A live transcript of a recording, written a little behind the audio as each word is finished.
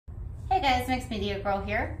Hey guys, Mixed Media Girl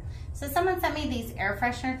here. So someone sent me these air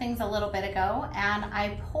freshener things a little bit ago, and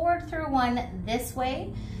I poured through one this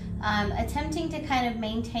way, attempting to kind of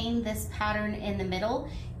maintain this pattern in the middle.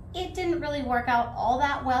 It didn't really work out all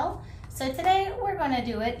that well. So today we're gonna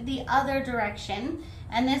do it the other direction,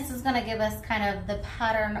 and this is gonna give us kind of the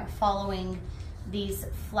pattern following these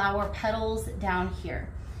flower petals down here.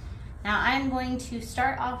 Now I'm going to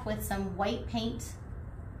start off with some white paint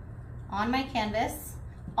on my canvas.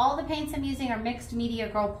 All the paints I'm using are Mixed Media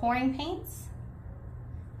Girl pouring paints.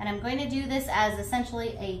 And I'm going to do this as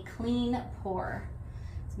essentially a clean pour.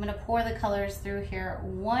 So I'm going to pour the colors through here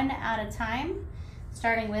one at a time,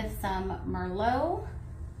 starting with some Merlot,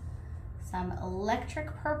 some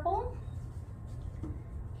electric purple.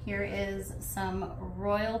 Here is some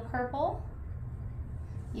royal purple,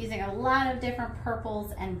 using a lot of different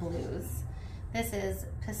purples and blues. This is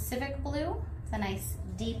Pacific blue. It's a nice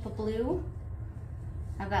deep blue.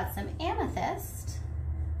 I've got some amethyst,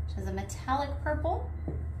 which is a metallic purple,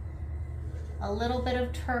 a little bit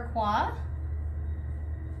of turquoise,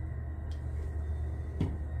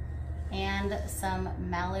 and some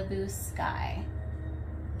Malibu sky,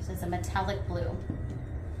 which is a metallic blue.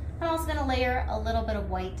 I'm also going to layer a little bit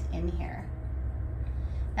of white in here.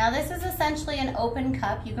 Now this is essentially an open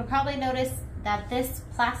cup. You can probably notice that this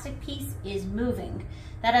plastic piece is moving.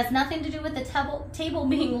 That has nothing to do with the table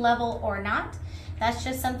being level or not. That's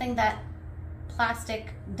just something that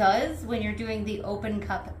plastic does when you're doing the open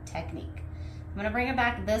cup technique. I'm gonna bring it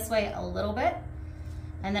back this way a little bit,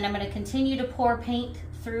 and then I'm gonna continue to pour paint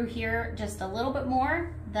through here just a little bit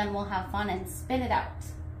more, then we'll have fun and spin it out.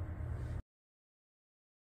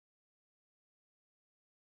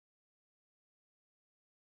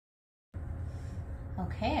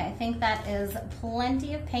 Okay, I think that is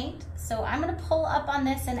plenty of paint. So I'm gonna pull up on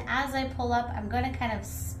this, and as I pull up, I'm gonna kind of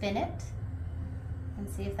spin it and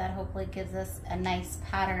see if that hopefully gives us a nice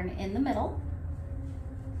pattern in the middle.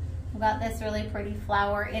 We've got this really pretty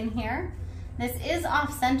flower in here. This is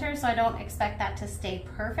off center, so I don't expect that to stay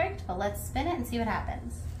perfect, but let's spin it and see what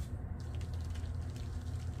happens.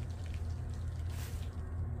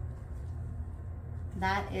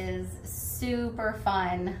 That is super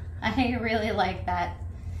fun. I really like that.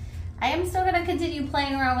 I am still gonna continue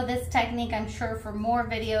playing around with this technique, I'm sure, for more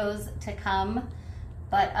videos to come,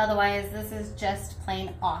 but otherwise this is just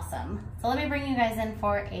plain awesome. So let me bring you guys in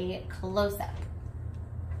for a close-up.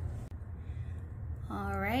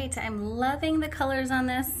 All right, I'm loving the colors on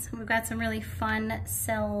this. We've got some really fun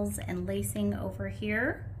cells and lacing over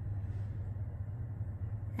here.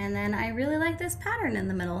 And then I really like this pattern in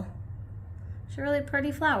the middle. It's a really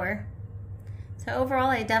pretty flower. So overall,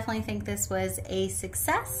 I definitely think this was a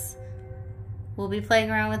success. We'll be playing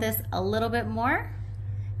around with this a little bit more.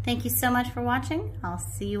 Thank you so much for watching. I'll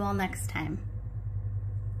see you all next time.